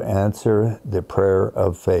to answer the prayer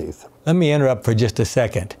of faith. Let me interrupt for just a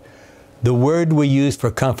second. The word we use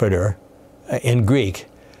for comforter in Greek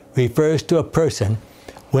refers to a person.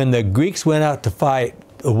 When the Greeks went out to fight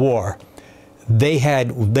a war, they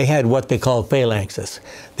had what they called phalanxes.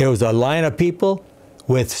 There was a line of people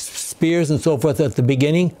with spears and so forth at the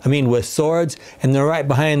beginning, with swords, and then right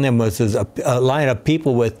behind them was a line of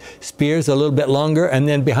people with spears a little bit longer, and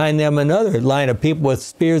then behind them another line of people with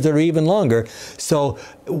spears that are even longer. So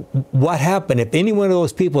what happened? If any one of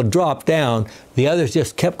those people dropped down, the others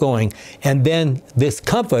just kept going, and then this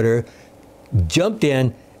comforter jumped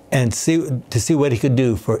in and to see what he could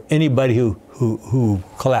do for anybody who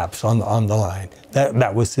collapsed on the line.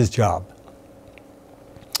 That was his job.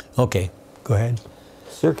 Okay, go ahead.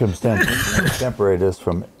 Circumstances separate us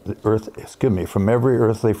from from every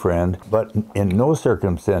earthly friend, but in no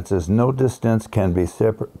circumstances, no distance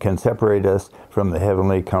can separate us from the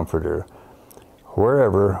heavenly Comforter.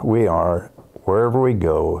 Wherever we are, wherever we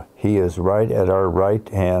go, he is right at our right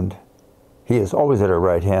hand. He is always at our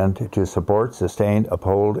right hand to support, sustain,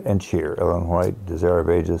 uphold, and cheer. Ellen White, Desire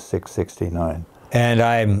of Ages, 669. And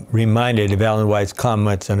I'm reminded of Ellen White's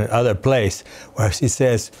comments in another place where she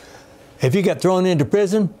says, if you get thrown into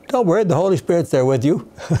prison, don't worry, the Holy Spirit's there with you.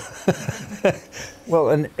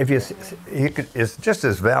 Well, and if it's just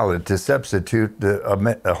as valid to substitute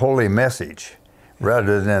a holy message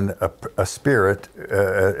rather than a spirit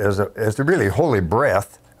as a really holy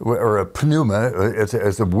breath, or a pneuma,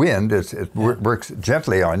 as a wind. It works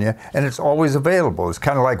gently on you, and it's always available. It's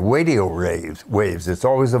kind of like radio waves. It's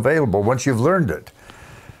always available once you've learned it.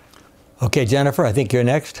 Okay, Jennifer, I think you're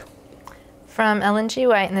next. From Ellen G.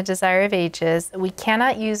 White in The Desire of Ages, we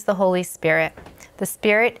cannot use the Holy Spirit. The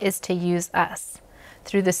Spirit is to use us.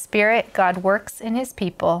 Through the Spirit, God works in his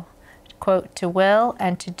people, quote, to will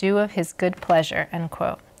and to do of his good pleasure, end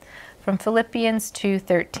quote. From Philippians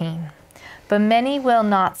 2:13. But many will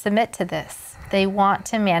not submit to this. They want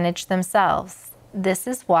to manage themselves. This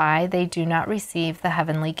is why they do not receive the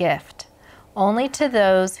heavenly gift. Only to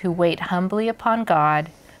those who wait humbly upon God,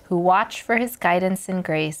 who watch for his guidance and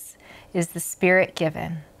grace, is the Spirit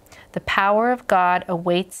given. The power of God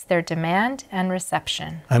awaits their demand and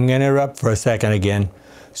reception. I'm going to interrupt for a second again.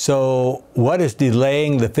 So what is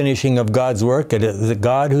delaying the finishing of God's work? Is it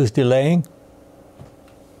God who's delaying?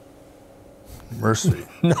 Mercy.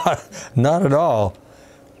 Not at all.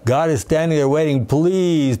 God is standing there waiting,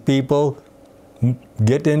 please, people,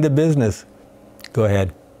 get into business. Go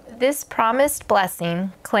ahead. This promised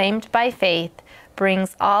blessing, claimed by faith,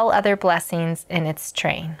 brings all other blessings in its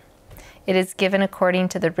train. It is given according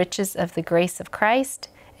to the riches of the grace of Christ,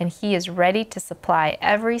 and he is ready to supply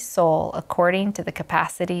every soul according to the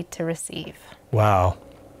capacity to receive. Wow.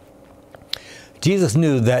 Jesus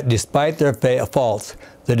knew that despite their faults,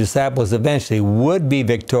 the disciples eventually would be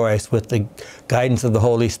victorious with the guidance of the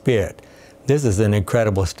Holy Spirit. This is an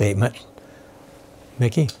incredible statement.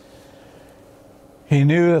 Mickey? He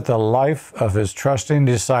knew that the life of his trusting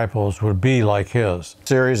disciples would be like his. A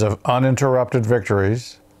series of uninterrupted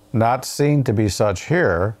victories, not seen to be such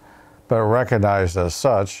here, but recognized as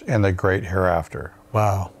such in the great hereafter.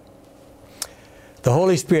 Wow. The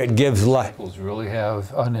Holy Spirit gives life. Disciples really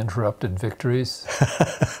have uninterrupted victories?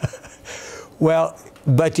 Well,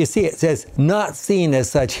 but you see, it says, not seen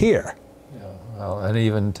as such here. Yeah, well, and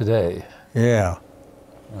even today. Yeah.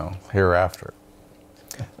 No, hereafter.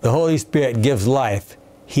 The Holy Spirit gives life.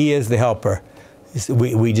 He is the helper.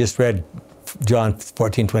 We just read John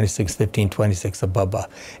 14:26, 15:26 above.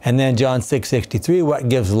 And then John 6:63, what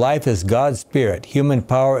gives life is God's Spirit. Human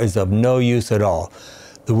power is of no use at all.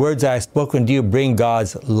 The words I have spoken to you bring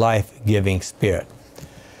God's life-giving Spirit.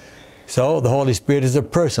 So the Holy Spirit is a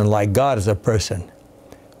person, like God is a person.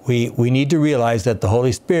 We need to realize that the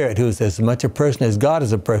Holy Spirit, who is as much a person as God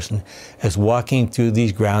is a person, is walking through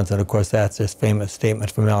these grounds. And of course, that's this famous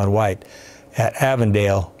statement from Ellen White at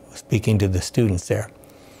Avondale, speaking to the students there.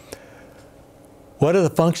 What are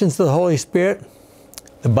the functions of the Holy Spirit?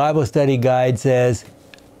 The Bible Study Guide says,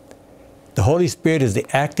 the Holy Spirit is the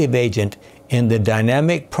active agent in the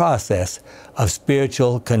dynamic process of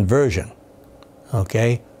spiritual conversion.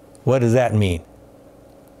 Okay? What does that mean?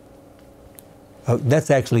 Oh,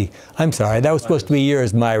 that's actually, I'm sorry, that was supposed to be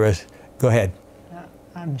yours, Myra. Go ahead.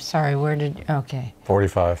 I'm sorry, where did, okay.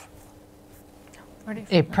 45.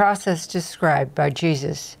 A process described by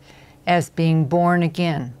Jesus as being born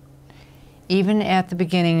again. Even at the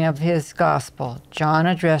beginning of his gospel, John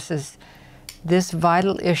addresses this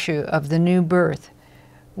vital issue of the new birth,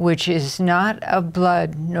 which is not of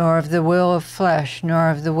blood, nor of the will of flesh, nor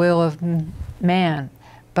of the will of man,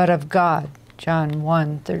 but of God, John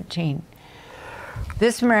 1:13.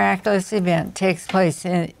 This miraculous event takes place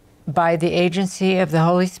by the agency of the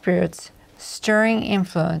Holy Spirit's stirring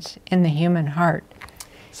influence in the human heart.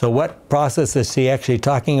 So what process is he actually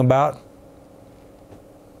talking about?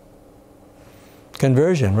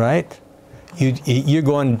 Conversion, right? You're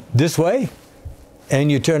going this way,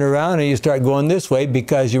 and you turn around and you start going this way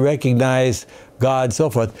because you recognize God,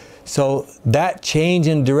 so forth. So that change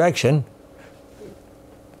in direction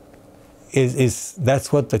is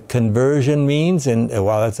that's what the conversion means, and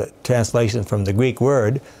well, that's a translation from the Greek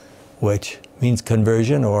word, which means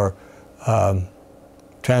conversion or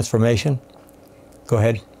transformation. Go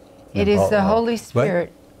ahead. It is the Holy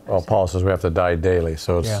Spirit. What? Well, Paul says we have to die daily,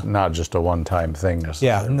 so it's Yeah. not just a one-time thing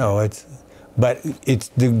necessarily. Yeah, no, but it's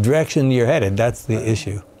the direction you're headed. That's the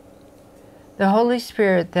issue. The Holy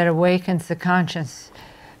Spirit that awakens the conscience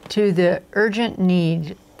to the urgent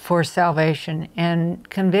need for salvation and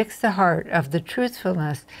convicts the heart of the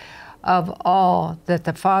truthfulness of all that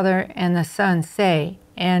the Father and the Son say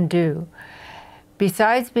and do.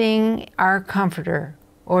 Besides being our comforter,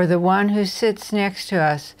 or the one who sits next to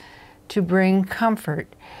us to bring comfort,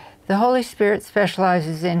 the Holy Spirit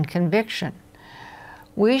specializes in conviction.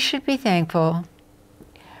 We should be thankful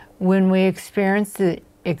when we experience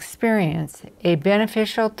a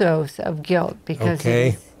beneficial dose of guilt, because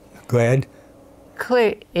Okay, go ahead.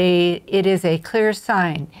 it is a clear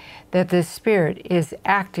sign that the Spirit is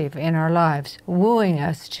active in our lives, wooing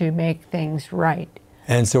us to make things right.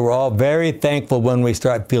 And so we're all very thankful when we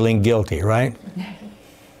start feeling guilty, right?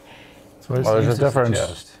 Well, Well, there's a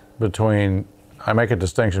difference between, I make a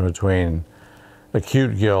distinction between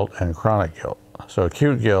acute guilt and chronic guilt. So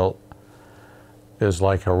acute guilt is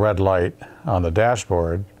like a red light on the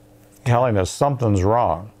dashboard telling us something's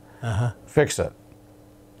wrong. Fix it.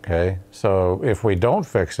 Okay? So if we don't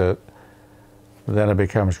fix it, then it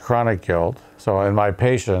becomes chronic guilt. So in my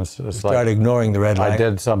patients, it's Start like ignoring the red light. I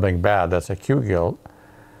did something bad. That's acute guilt.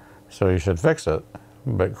 So you should fix it.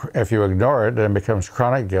 But if you ignore it, then it becomes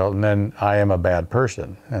chronic guilt, and then I am a bad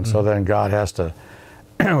person. And so then God has to,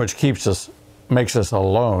 which keeps us, makes us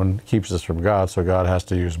alone, keeps us from God, so God has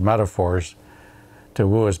to use metaphors to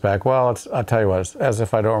woo us back. Well, I'll tell you what, it's as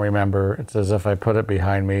if I don't remember. It's as if I put it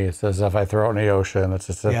behind me. It's as if I throw it in the ocean. It's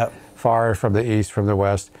as if far from the east, from the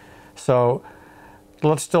west. So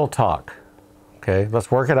let's still talk, okay? Let's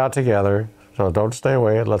work it out together. So don't stay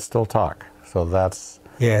away, let's still talk. So that's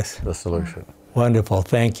the solution. Wonderful,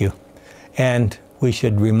 thank you. And we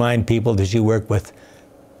should remind people that you work with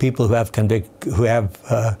people who have what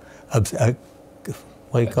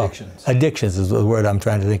do you call addictions. Addictions is the word I'm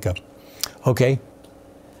trying to think of. Okay.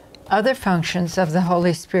 Other functions of the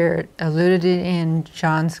Holy Spirit alluded in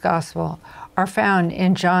John's Gospel are found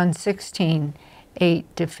in John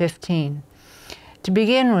 16:8-15. To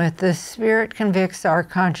begin with, the Spirit convicts our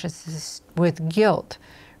consciences with guilt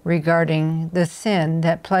regarding the sin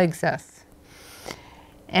that plagues us,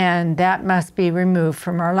 and that must be removed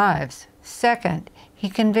from our lives. Second, he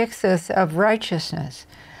convicts us of righteousness,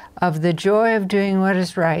 of the joy of doing what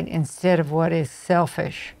is right instead of what is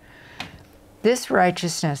selfish. This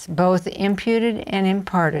righteousness, both imputed and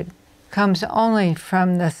imparted, comes only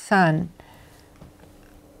from the Son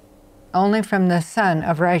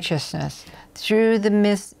of righteousness through the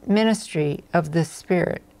ministry of the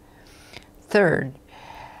Spirit. Third,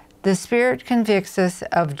 the Spirit convicts us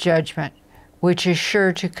of judgment, which is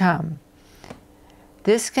sure to come.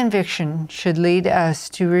 This conviction should lead us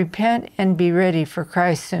to repent and be ready for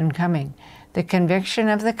Christ's soon coming. The conviction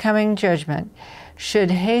of the coming judgment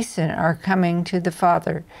should hasten our coming to the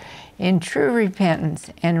Father in true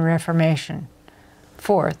repentance and reformation.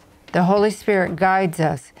 Fourth, the Holy Spirit guides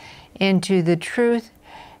us into the truth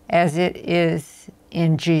as it is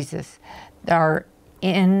in Jesus.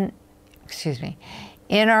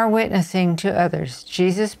 In our witnessing to others,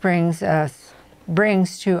 Jesus brings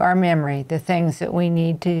to our memory the things that we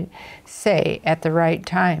need to say at the right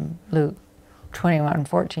time, Luke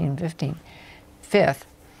 21:14-15. Fifth,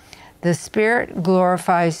 The Spirit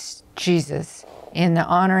glorifies Jesus in the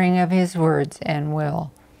honoring of His words and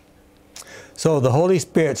will. So the Holy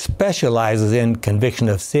Spirit specializes in conviction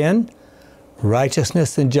of sin,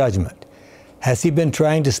 righteousness, and judgment. Has He been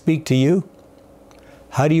trying to speak to you?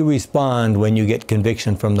 How do you respond when you get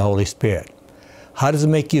conviction from the Holy Spirit? How does it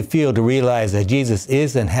make you feel to realize that Jesus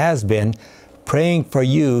is and has been praying for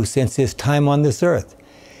you since His time on this earth?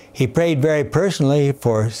 He prayed very personally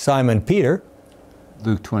for Simon Peter.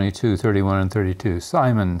 Luke 22:31 and 32.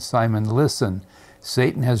 Simon, Simon, listen.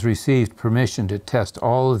 Satan has received permission to test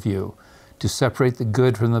all of you, to separate the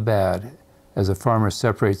good from the bad, as a farmer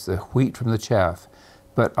separates the wheat from the chaff.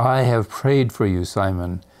 But I have prayed for you,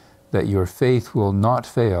 Simon, that your faith will not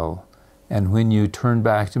fail, and when you turn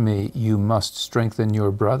back to me, you must strengthen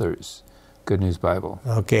your brothers. Good News Bible.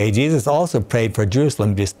 Okay, Jesus also prayed for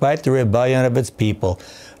Jerusalem despite the rebellion of its people.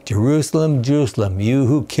 Jerusalem, Jerusalem, you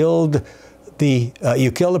who killed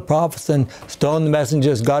the prophets and stoned the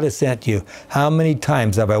messengers God has sent you. How many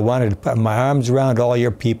times have I wanted to put my arms around all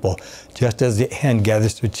your people, just as the hen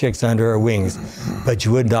gathers her chicks under her wings, but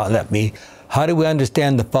you would not let me. How do we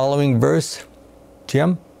understand the following verse,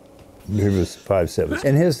 Jim? Hebrews 5:7.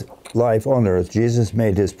 In His life on earth, Jesus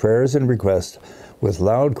made His prayers and requests with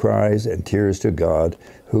loud cries and tears to God,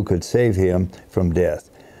 who could save Him from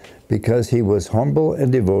death. Because He was humble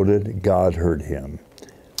and devoted, God heard Him.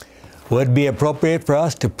 Would it be appropriate for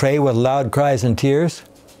us to pray with loud cries and tears?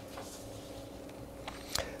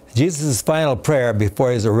 Jesus' final prayer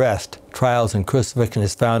before His arrest, trials, and crucifixion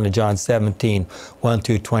is found in John 17:1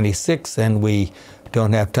 through 26, and we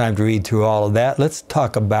don't have time to read through all of that. Let's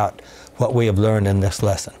talk about what we have learned in this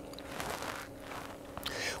lesson.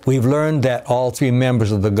 We've learned that all three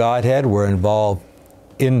members of the Godhead were involved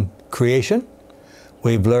in creation.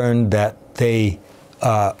 We've learned that they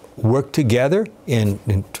work together in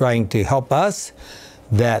trying to help us,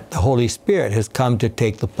 that the Holy Spirit has come to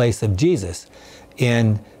take the place of Jesus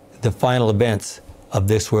in the final events of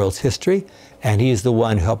this world's history, and He is the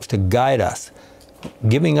one who helps to guide us,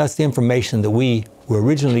 giving us the information that we were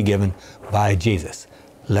originally given by Jesus.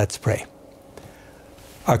 Let's pray.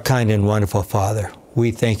 Our kind and wonderful Father,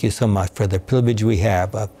 we thank You so much for the privilege we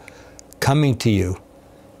have of coming to You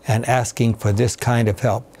and asking for this kind of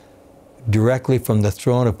help directly from the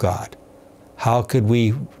throne of God. How could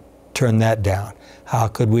we turn that down? How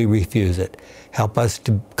could we refuse it? Help us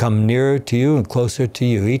to come nearer to You and closer to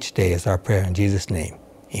You each day is our prayer in Jesus' name.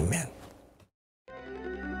 Amen.